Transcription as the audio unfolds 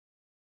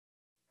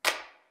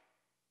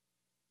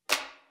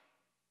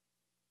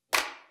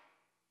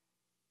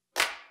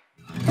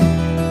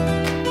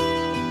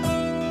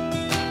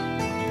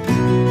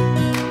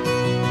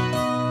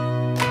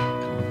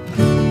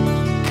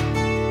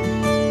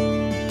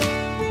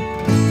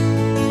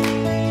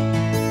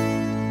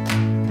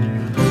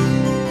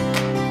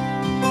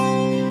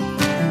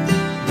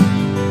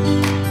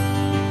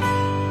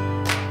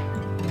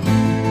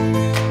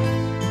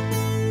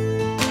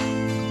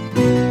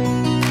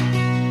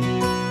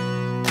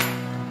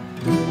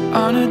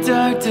On a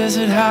dark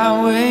desert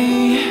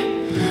highway,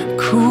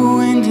 cool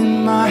wind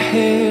in my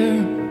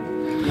hair,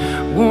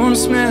 warm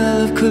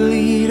smell of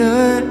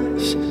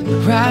colitas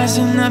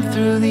rising up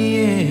through the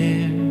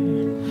air.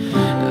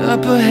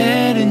 Up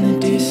ahead in the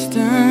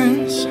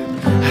distance,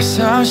 I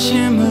saw a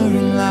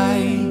shimmering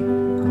light.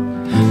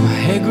 My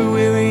head grew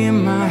weary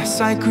and my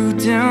sight grew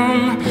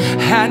dim.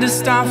 Had to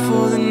stop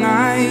for the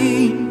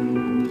night.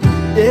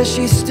 There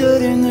she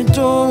stood in the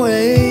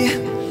doorway.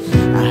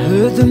 I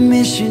heard the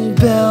mission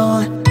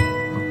bell,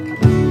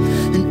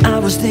 and I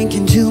was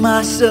thinking to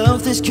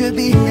myself, this could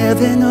be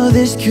heaven or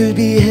this could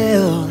be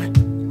hell.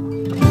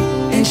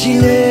 And she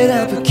lit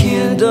up a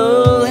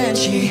candle and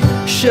she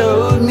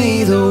showed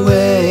me the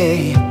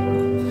way.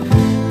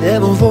 There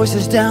were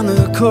voices down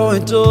the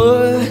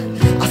corridor.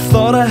 I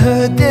thought I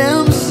heard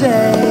them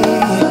say,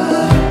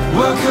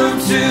 welcome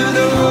to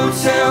the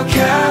Hotel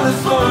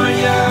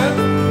California.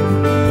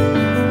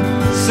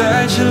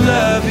 Such a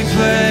lovely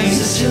place,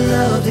 such a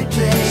lovely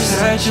place,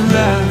 such a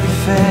lovely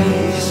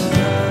face.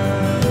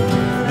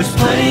 There's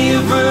plenty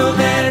of room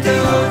at the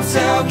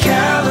Hotel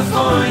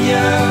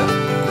California.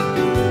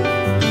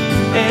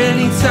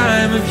 Any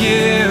time of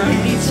year,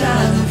 any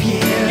time of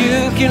year,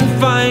 you can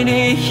find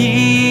it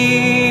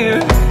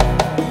here.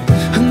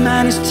 Her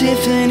mind is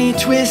Tiffany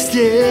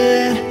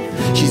twisted.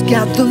 She's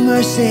got the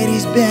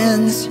Mercedes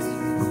Benz.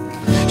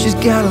 She's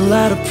got a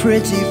lot of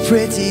pretty,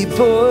 pretty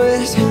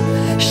boys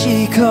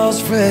she calls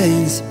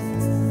friends.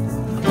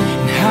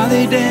 And how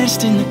they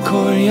danced in the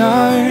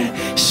courtyard,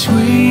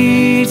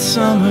 sweet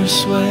summer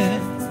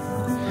sweat.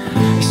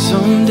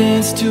 Some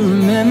dance to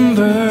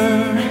remember,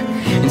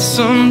 and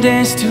some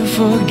dance to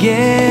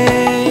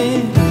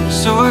forget.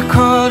 So I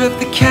called up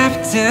the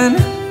captain,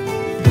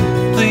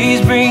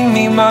 please bring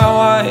me my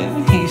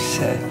wine. He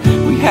said,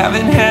 we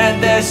haven't had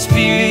that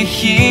spirit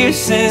here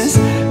since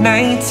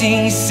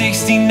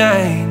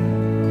 1969.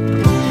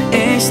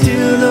 And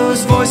still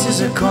those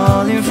voices are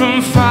calling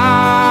from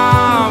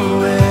far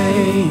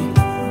away.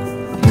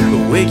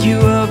 Wake you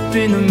up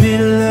in the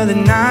middle of the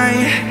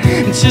night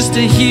just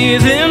to hear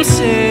them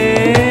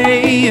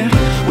say,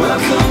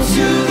 welcome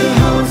to the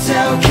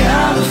Hotel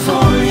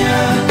California.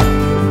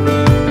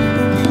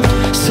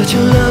 Such a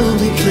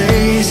lovely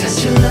place,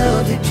 such a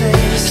lovely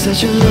place,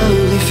 such a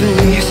lovely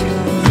face.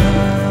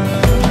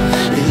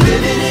 They're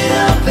living it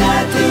up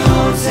at the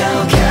Hotel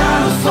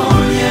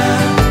California.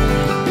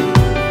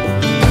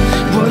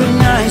 What a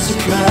nice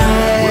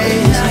surprise, what a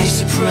nice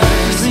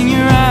surprise. Bring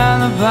your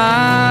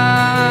alibi.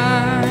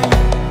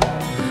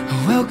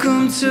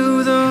 Welcome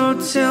to the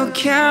Hotel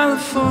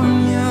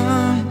California.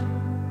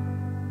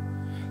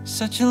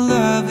 Such a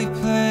lovely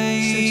place,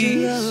 such a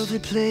lovely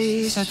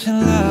place, such a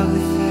lovely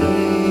face.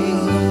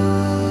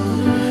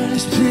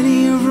 There's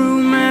plenty of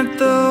room at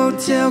the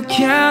Hotel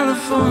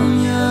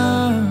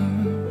California.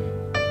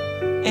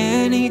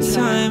 Any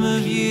time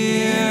of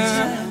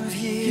year,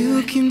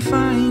 you can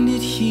find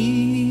it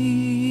here.